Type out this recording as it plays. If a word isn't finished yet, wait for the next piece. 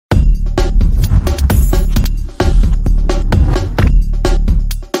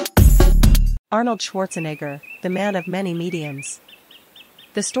Arnold Schwarzenegger, the man of many mediums.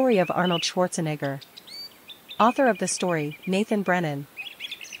 The story of Arnold Schwarzenegger. Author of the story, Nathan Brennan.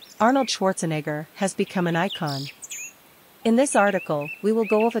 Arnold Schwarzenegger has become an icon. In this article, we will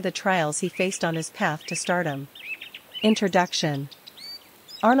go over the trials he faced on his path to stardom. Introduction.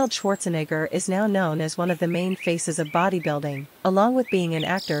 Arnold Schwarzenegger is now known as one of the main faces of bodybuilding, along with being an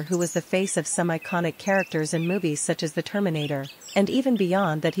actor who was the face of some iconic characters in movies such as The Terminator, and even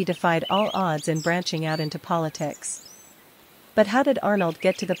beyond that he defied all odds in branching out into politics. But how did Arnold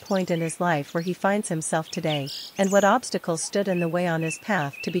get to the point in his life where he finds himself today, and what obstacles stood in the way on his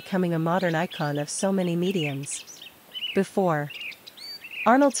path to becoming a modern icon of so many mediums? Before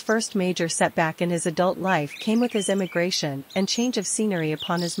Arnold's first major setback in his adult life came with his immigration and change of scenery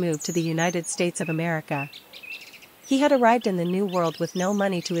upon his move to the United States of America. He had arrived in the New World with no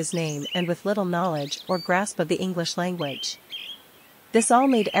money to his name and with little knowledge or grasp of the English language. This all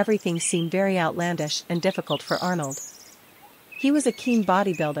made everything seem very outlandish and difficult for Arnold. He was a keen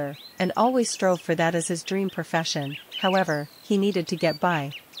bodybuilder, and always strove for that as his dream profession. However, he needed to get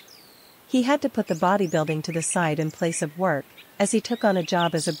by. He had to put the bodybuilding to the side in place of work, as he took on a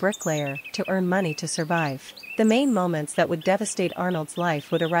job as a bricklayer to earn money to survive. The main moments that would devastate Arnold's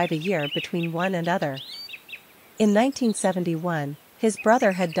life would arrive a year between one and other. In 1971, his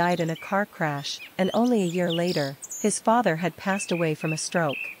brother had died in a car crash, and only a year later, his father had passed away from a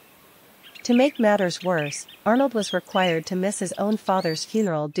stroke. To make matters worse, Arnold was required to miss his own father's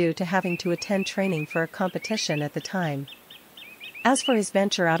funeral due to having to attend training for a competition at the time. As for his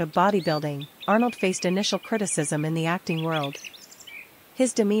venture out of bodybuilding, Arnold faced initial criticism in the acting world.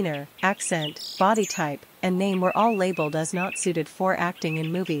 His demeanor, accent, body type, and name were all labeled as not suited for acting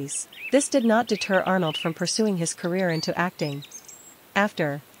in movies. This did not deter Arnold from pursuing his career into acting.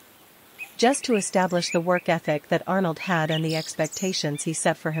 Just to establish the work ethic that Arnold had and the expectations he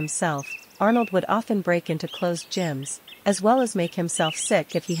set for himself, Arnold would often break into closed gyms, as well as make himself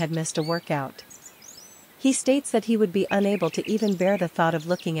sick if he had missed a workout. He states that he would be unable to even bear the thought of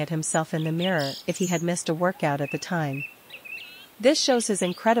looking at himself in the mirror if he had missed a workout at the time. This shows his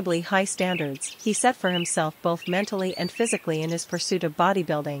incredibly high standards he set for himself both mentally and physically in his pursuit of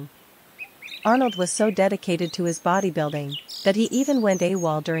bodybuilding. Arnold was so dedicated to his bodybuilding that he even went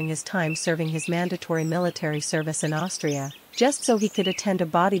AWOL during his time serving his mandatory military service in Austria, just so he could attend a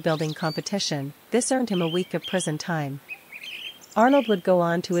bodybuilding competition. This earned him a week of prison time. Arnold would go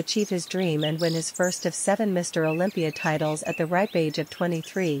on to achieve his dream and win his first of 7 Mr. Olympia titles at the ripe age of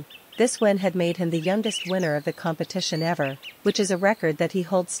 23. This win had made him the youngest winner of the competition ever, which is a record that he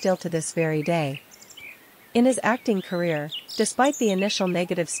holds still to this very day. In his acting career, despite the initial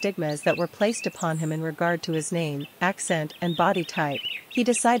negative stigmas that were placed upon him in regard to his name, accent, and body type, he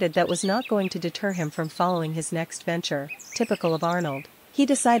decided that was not going to deter him from following his next venture. Typical of Arnold, he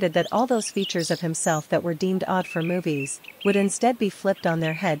decided that all those features of himself that were deemed odd for movies would instead be flipped on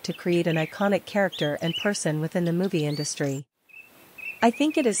their head to create an iconic character and person within the movie industry. I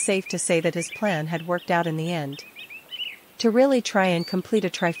think it is safe to say that his plan had worked out in the end. To really try and complete a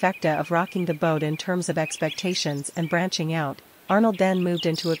trifecta of rocking the boat in terms of expectations and branching out, Arnold then moved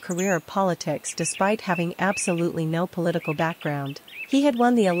into a career of politics despite having absolutely no political background. He had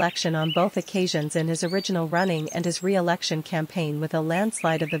won the election on both occasions in his original running and his re-election campaign with a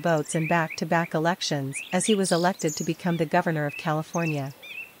landslide of the votes in back-to-back elections as he was elected to become the governor of California.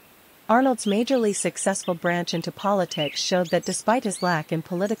 Arnold's majorly successful branch into politics showed that despite his lack in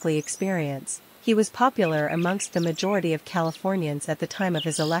political experience, he was popular amongst the majority of Californians at the time of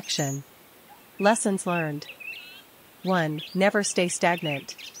his election. Lessons learned. 1. Never stay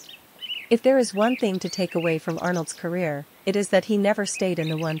stagnant. If there is one thing to take away from Arnold's career, it is that he never stayed in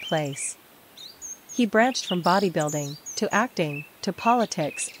the one place. He branched from bodybuilding, to acting, to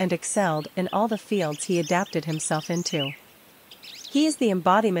politics and excelled in all the fields he adapted himself into. He is the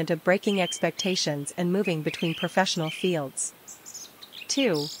embodiment of breaking expectations and moving between professional fields.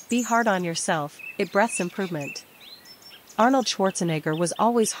 2. Be hard on yourself, it breathes improvement. Arnold Schwarzenegger was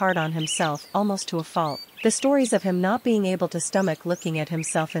always hard on himself almost to a fault. The stories of him not being able to stomach looking at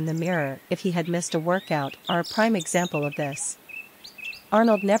himself in the mirror if he had missed a workout are a prime example of this.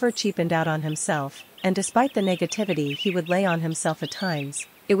 Arnold never cheapened out on himself, and despite the negativity he would lay on himself at times,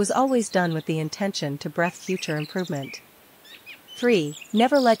 it was always done with the intention to breath future improvement. 3.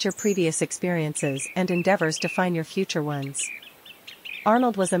 Never let your previous experiences and endeavors define your future ones.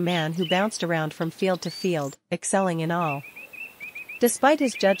 Arnold was a man who bounced around from field to field, excelling in all. Despite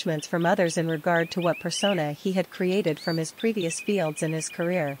his judgments from others in regard to what persona he had created from his previous fields in his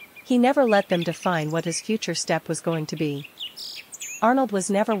career, he never let them define what his future step was going to be. Arnold was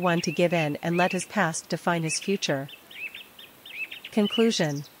never one to give in and let his past define his future.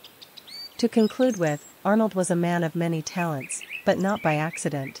 Conclusion. To conclude with, Arnold was a man of many talents, but not by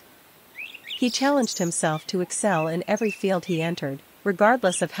accident. He challenged himself to excel in every field he entered,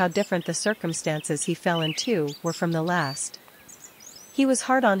 regardless of how different the circumstances he fell into were from the last. He was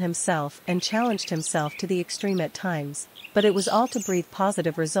hard on himself and challenged himself to the extreme at times, but it was all to breathe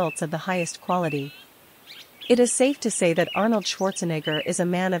positive results of the highest quality. It is safe to say that Arnold Schwarzenegger is a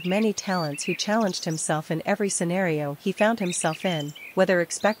man of many talents who challenged himself in every scenario he found himself in, whether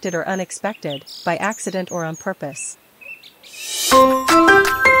expected or unexpected, by accident or on purpose.